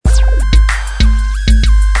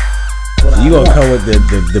You gonna come with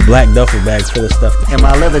the black duffel bags full of stuff. And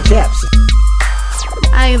my leather chaps.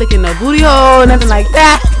 I ain't looking no booty hole, nothing like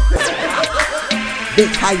that.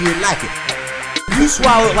 Bitch, how you like it? You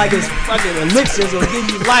swallow it like it's fucking elixir, so it'll give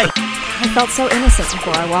you life. I felt so innocent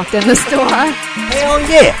before I walked in the store. Hell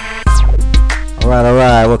yeah! All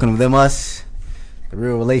right. Welcome to Them Us, the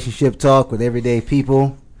real relationship talk with everyday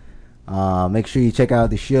people. Make sure you check out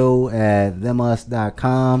the show at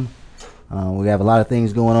themus.com. We have a lot of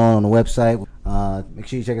things going on the website. Make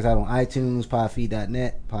sure you check us out on iTunes,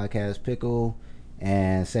 podfeed.net, Podcast Pickle,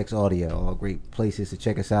 and Sex Audio. All great places to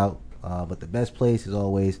check us out. But the best place is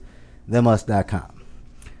always themus.com.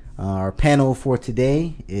 Our panel for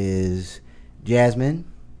today is Jasmine,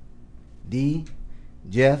 D,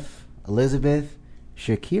 Jeff, Elizabeth,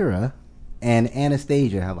 Shakira, and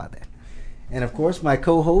Anastasia. How about that? And of course, my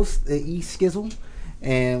co-host, E. Skizzle.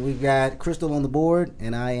 And we've got Crystal on the board,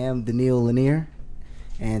 and I am Daniil Lanier.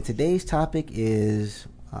 And today's topic is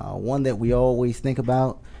one that we always think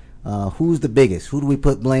about. Who's the biggest? Who do we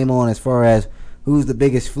put blame on as far as who's the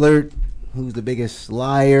biggest flirt? Who's the biggest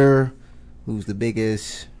liar? Who's the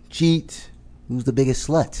biggest cheat? Who's the biggest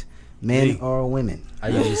slut? Men or women? I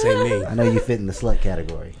usually say me. I know you fit in the slut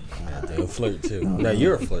category. You're a flirt too. No,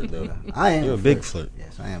 you're a flirt though. I am. You're a big flirt.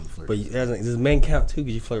 Yes, I am a flirt. But does men count too?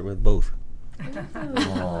 Because you flirt with both.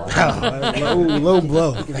 Low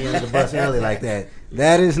blow. Give me under the bus early like that.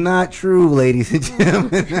 That is not true, ladies and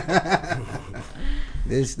gentlemen.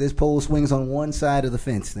 This pole swings on one side of the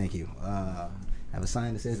fence. Thank you. Have a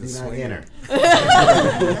sign that says "Do not enter."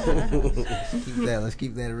 Let's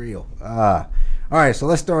keep that real. All right, so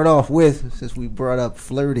let's start off with, since we brought up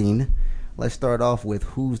flirting, let's start off with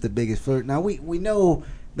who's the biggest flirt. Now we know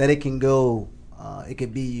that it can go. It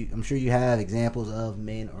could be. I'm sure you have examples of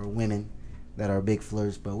men or women that are big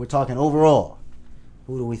flirts, but we're talking overall.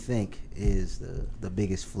 Who do we think is the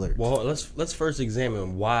biggest flirt? Well, let's first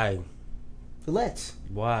examine why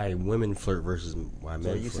women flirt versus why men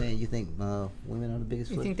flirt. So you're saying you think women are the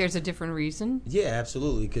biggest flirt? You think there's a different reason? Yeah,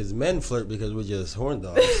 absolutely. Because men flirt because we're just horn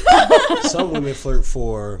dogs. Some women flirt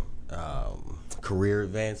for career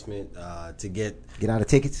advancement, to get out of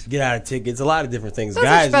tickets. A lot of different things. Those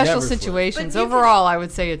Guys are special never situations. Overall, I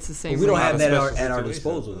would say it's the same. We don't have that reason. at our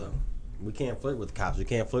disposal though. We can't flirt with cops. We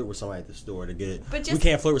can't flirt with somebody at the store to get it. But we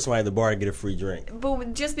can't flirt with somebody at the bar to get a free drink.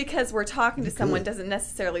 But just because we're talking to someone doesn't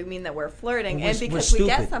necessarily mean that we're flirting. Well, and because we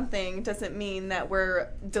get something doesn't mean that we're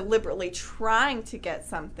deliberately trying to get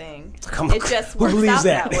something. It just works out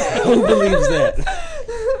that way. Who believes that?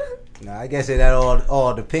 No, I guess that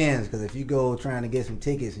all depends. Because if you go trying to get some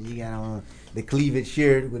tickets and you got on the cleavage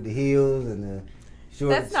shirt with the heels and the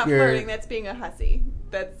short That's not skirt, flirting. That's being a hussy.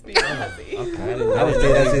 That's being a hussy. Okay, I would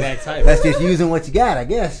say that's just using what you got, I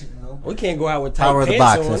guess. You know? We can't go out with tight Power of pants the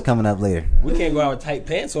box. on. That's coming up later. We can't go out with tight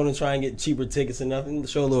pants on and try and get cheaper tickets and nothing to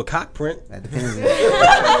show a little cock print. That depends.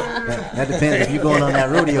 that depends if you're going on that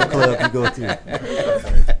rodeo club you go to.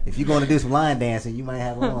 If you're going to do some line dancing, you might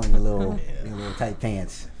have on your little tight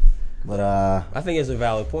pants. But I think it's a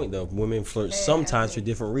valid point though. Women flirt sometimes for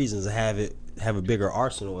different reasons and have a bigger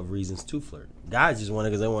arsenal of reasons to flirt. Guys just want it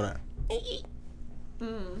because they want to.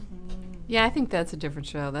 Yeah, I think that's a different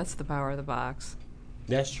show. That's the power of the box.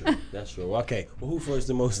 That's true. That's true. Okay. Well, who flirts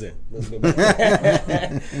the most then? Let's go back.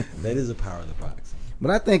 That is the power of the box. But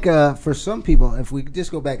I think for some people, if we just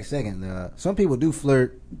go back a second, some people do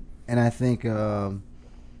flirt, and I think for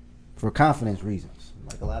confidence reasons.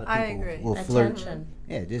 Like a lot of people will flirt. Attention.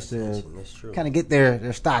 Yeah, just to kind of get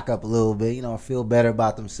their stock up a little bit, feel better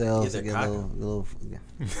about themselves. Get a little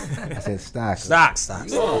I said stock. Stock.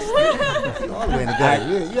 You all the way in the guy.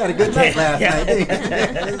 You had a good night last night.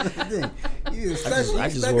 I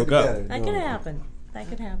just woke up. That could happen.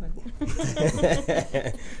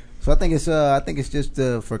 So I think it's just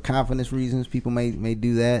for confidence reasons. People may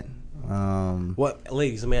do that.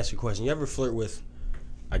 Ladies, let me ask you a question. You ever flirt with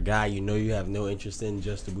a guy you have no interest in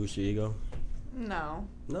just to boost your ego? No.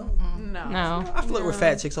 No? No. I flirt with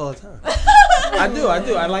fat chicks all the time. I do.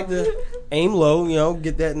 I like to aim low,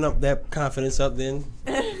 get that confidence up, then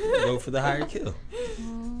go for the higher kill.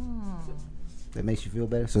 That makes you feel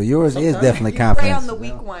better? So yours is definitely you confidence. prey on the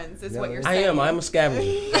weak ones is what you're saying. I'm a scavenger.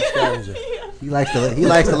 He likes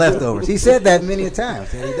the leftovers. He said that many a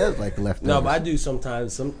times. He does like the leftovers. No, but I do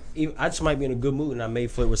sometimes. I just might be in a good mood, and I may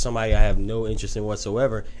flirt with somebody I have no interest in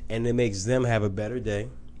whatsoever, and it makes them have a better day.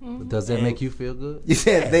 But does that make you feel good? You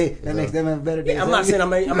said that makes them have a better day. Yeah, I'm not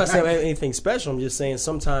saying anything special. I'm just saying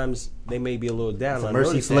sometimes they may be a little down. It's a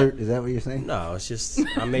mercy flirt. Is that what you're saying? No, it's just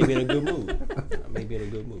I may be in a good mood.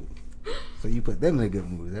 So you put them in a good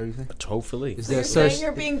mood. Is that what you say? Hopefully. Is So there you're saying such?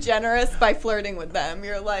 you're being generous by flirting with them.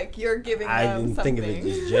 You're like, you're giving I them didn't something. think of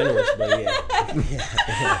it as generous, but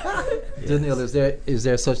yeah. Daniel, is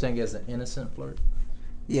there such thing as an innocent flirt?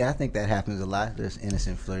 Yeah, I think that happens a lot. There's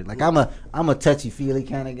innocent flirt. Like I'm a touchy feely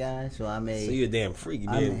kind of guy, so I may. So you're a damn freak,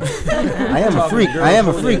 I man. I am a freak. I am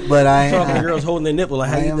a freak, but Talking to girls holding their nipple, like,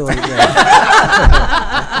 how you doing today?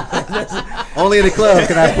 only in the club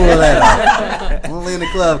can I pull that off. Only in the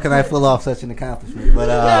club can I pull off such an accomplishment. But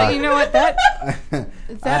No, you know what? That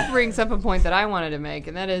brings up a point that I wanted to make,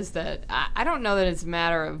 and that is that I don't know that it's a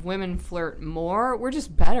matter of women flirt more. We're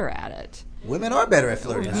just better at it. women are better at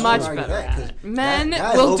flirting. I Much won't argue better that, 'cause at it. Men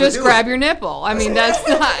guys will just overdo grab it. your nipple. I mean, that's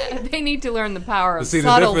not. They need to learn the power But of see, the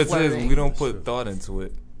subtle difference flirting. is we don't put thought into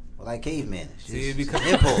it. Like cavemen. It's See, it just becomes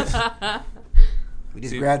impulse. We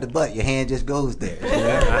just grab the butt. Your hand just goes there.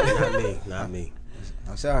 Not me.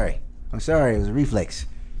 I'm sorry. It was a reflex.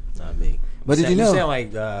 Not me. But did you know? You sound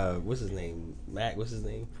like what's his name? Mac. What's his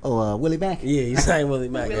name? Oh, Willie Mack. Yeah, you sound Willie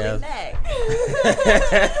Mac. Willie Mack.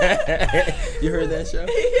 You heard that show?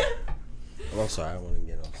 Yeah. Oh, I'm sorry. I want to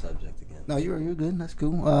get off subject again. No, you're good. That's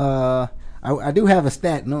cool. I do have a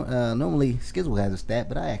stat. Normally Skizzle has a stat,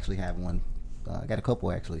 but I actually have one. I got a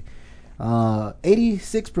couple actually.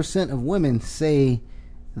 86% of women say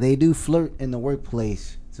they do flirt in the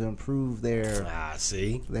workplace to improve their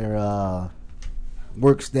See?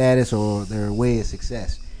 work status or their way of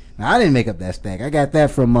success. Now I didn't make up that stat. I got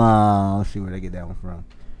that from let's see where I get that one from.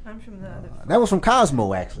 I'm from the other. That was from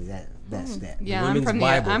Cosmo actually. That stat. Yeah, Women's I'm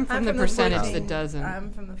Bible. from the percentage that doesn't.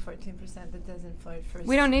 I'm from the 14% that doesn't flirt for.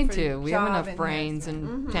 We don't need for to. We have job enough brains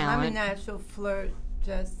enhancement. and I'm a talent. natural flirt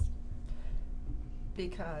just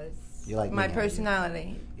because You like my me, aren't you?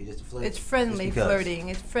 personality. You just a flirt. It's friendly just because. flirting.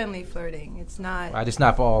 It's friendly flirting. It's not. Right, it's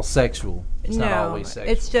not for all sexual. It's no, not always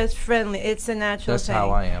sexual. it's just friendly. It's a natural That's thing. how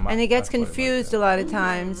I am. And I it gets flirt like confused that. a lot of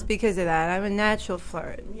times because of that. I'm a natural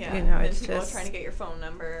flirt. Yeah. You know, and it's people just. are trying to get your phone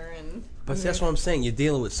number and. But that's what I'm saying. You're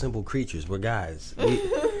dealing with simple creatures. We're guys.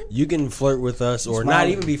 You can flirt with us or not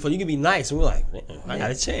even be fun. You can be nice. And we're like, man, I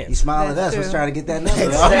got a You chance. smiling at That's us. We're true. trying to get that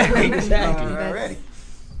number. Exactly. Already.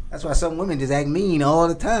 That's why some women just act mean all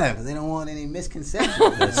the time because they don't want any misconceptions.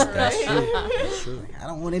 That's true. That's true. I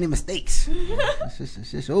don't want any mistakes.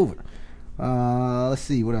 It's just over. Let's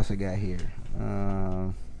see what else I got here.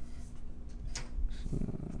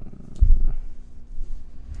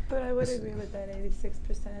 But I would agree with that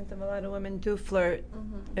 86% of a lot of women do flirt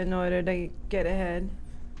in order to get ahead.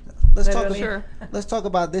 Let's talk. Literally. Sure. Let's talk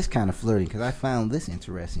about this kind of flirting because I found this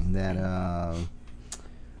interesting. That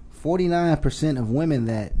 49% of women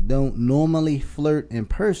that don't normally flirt in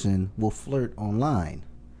person will flirt online.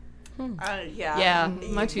 Yeah. Yeah,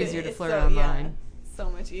 much easier to It's flirt so, online. Yeah, so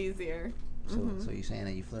much easier. So you're saying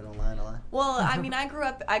that you flirt online a lot? Well, I mean, I grew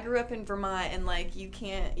up in Vermont, and like you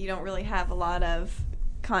don't really have a lot of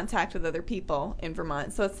contact with other people in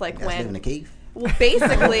Vermont. So it's like You guys live in a when, cave? well,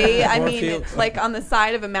 basically, I mean, Cornfield. it's like on the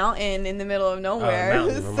side of a mountain in the middle of nowhere.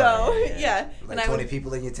 mountain, So Vermont, yeah, Like and I 20 would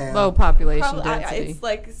people in your town? Low population probably, density. it's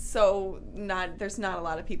like so not. There's not a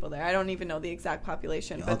lot of people there. I don't even know the exact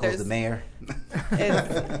population, Your but uncle's there's the mayor?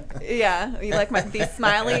 yeah. You like these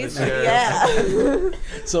smileys? Yeah.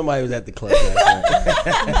 Somebody was at the club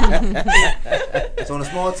last night. It's on a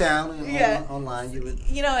small town. Yeah. Online, you would.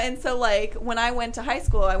 You know, and so like when I went to high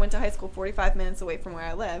school 45 minutes away from where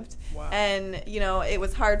I lived. Wow. And you know, it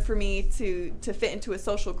was hard for me to fit into a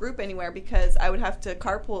social group anywhere because I would have to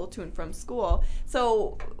carpool to and from school.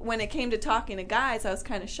 So when it came to talking to guys, I was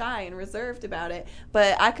kind of shy and reserved about it.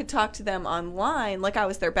 But I could talk to them online like I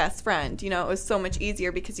was their best friend. You know, it was so much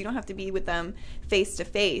easier because you don't have to be with them face to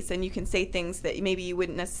face, and you can say things that maybe you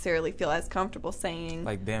wouldn't necessarily feel as comfortable saying.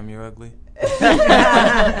 Like, damn, you're ugly.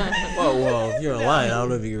 Well, if you're online, I don't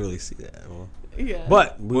know if you can really see that. Well, Yeah.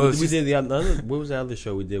 but we Well, did the other. What was the other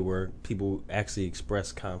show we did where people actually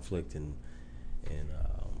express conflict and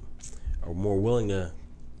are more willing to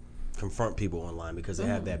confront people online because they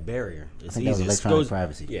have that barrier. It's think that was easier. electronic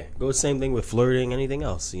privacy. Yeah, goes same thing with flirting, anything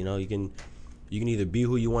else. You know, you can either be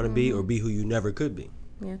who you want to be or be who you never could be.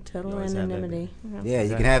 Yeah, total You always have that anonymity. Yeah,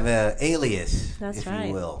 you can have an alias, That's if right.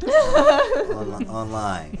 you will,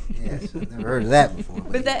 online. Yes, I've never heard of that before.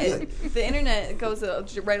 But that good. the internet goes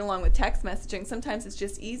right along with text messaging. Sometimes it's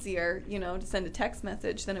just easier, you know, to send a text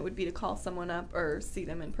message than it would be to call someone up or see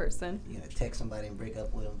them in person. You gonna text somebody and break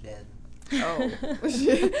up with them, Jasmine? Oh,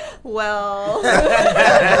 well.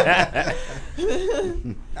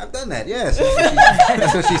 I've done that. Yes,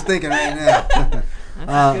 that's what she's thinking right now. That's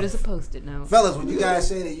as good as a Post-it note. Fellas, would you guys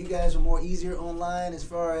say that you guys are more easier online as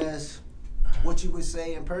far as what you would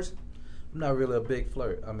say in person? I'm not really a big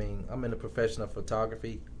flirt. I mean, I'm in the profession of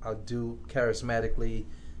photography. I do charismatically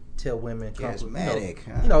tell women. Charismatic,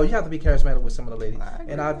 You know, you have to be charismatic with some of the ladies. I agree And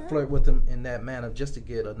with I that. flirt with them in that manner just to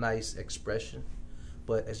get a nice expression.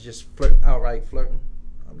 But it's just outright flirting.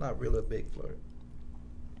 I'm not really a big flirt.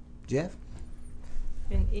 Jeff?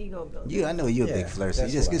 An ego builder. I know you're a Yeah, big flirt, so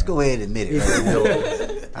that's just what I go ahead and admit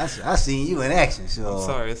it. Right? I seen you in action, so. I'm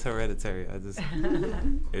sorry, it's hereditary.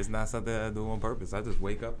 It's not something I do on purpose. I just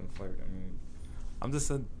wake up and flirt. I mean, I'm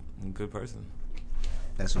just a good person.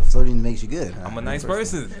 That's what flirting makes you good. Huh? I'm a nice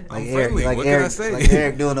person. Like I'm Eric, friendly. like What Eric, can I say? like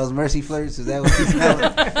Eric doing those mercy flirts. Is that what he's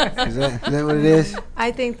is that what it is?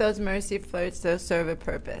 I think those mercy flirts, though, serve a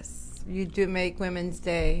purpose. You do make women's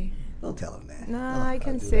day. Don't tell him that. No, Don't- I don't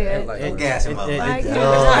can do see that. it. Like, Gas him up. I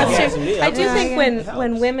can- I do think Yeah.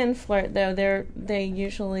 when women flirt though, they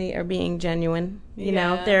usually are being genuine. You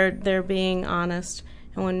know, Yeah. they're being honest.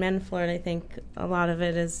 And when men flirt, I think a lot of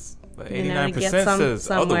it is But you know, to 89% get says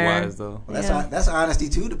somewhere. otherwise, though. Well, Yeah. that's honesty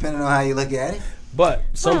too, depending on how you look at it. But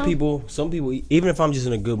some Well. people, even if I'm just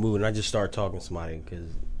in a good mood and I just start talking to somebody, because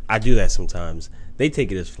I do that sometimes, they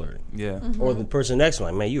take it as flirting. Yeah. Or the person next to me,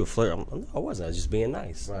 like, man, you a flirt. No, I wasn't. I was just being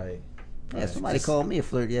nice. Right. Yeah, somebody called me a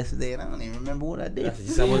flirt yesterday, and I don't even remember what I did.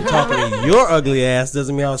 Just I wasn't talking to your ugly ass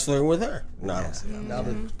doesn't mean I was flirting with her. No, I don't say that. Now,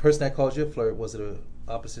 the person that calls you a flirt, was it a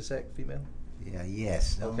opposite sex, female? Yeah,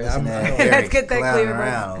 yes. Don't Okay, listen to I'm- that Let's Eric get that clowning clear,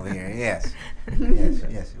 around over here. Yes.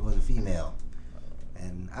 yes, it was a female.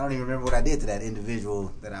 And I don't even remember what I did to that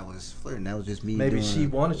individual that I was flirting. That was just me. Maybe doing she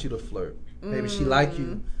wanted you to flirt. Maybe she liked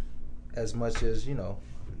you as much as, you know,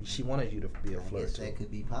 she wanted you to be a I flirt guess too. that could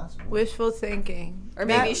be possible. Wishful thinking. Or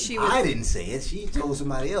maybe she was. I didn't say it. She told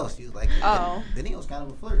somebody else. She was like, Oh. Then he was kind of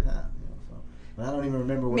a flirt, huh? You know, so. But I don't even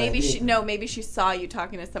remember what I Maybe did. maybe she saw you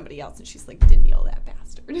talking to somebody else and she's like, Danielle, that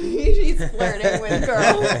bastard. She's flirting with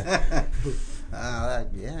girls.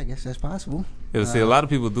 Yeah, I guess that's possible. Yeah, see, a lot of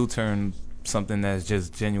people do turn something that's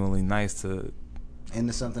just genuinely nice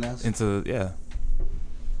Into something else? yeah.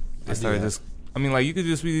 They start just. I mean, like you could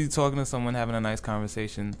just be talking to someone, having a nice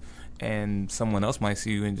conversation, and someone else might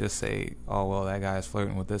see you and just say, "Oh, well, that guy's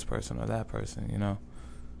flirting with this person or that person," you know.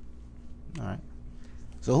 All right.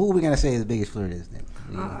 So who are we going to say the biggest flirt is then?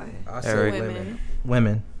 I say Eric. women.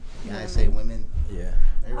 Women. You guys say women? Yeah.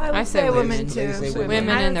 I would I say say women women. too. Say women. Women,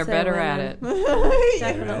 I and would they're say better women. at it.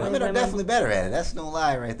 Definitely Women are women. definitely better at it. That's no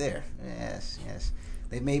lie right there. Yes.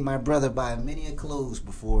 They made my brother buy many a clothes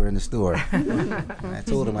before in the store. And I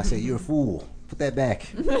told him, I said, you're a fool. Put that back.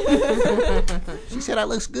 She said, I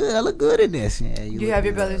look good in this. Yeah, Do you look have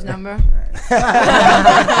your good. brother's number? Right.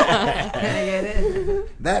 Can I get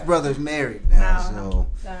it? That brother's married now, No. so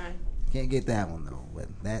Sorry. can't get that one though.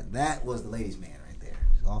 But that was the ladies' man right there.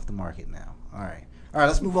 It's off the market now. All right,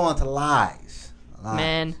 let's move on to lies.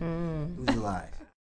 Men. Who's the lies?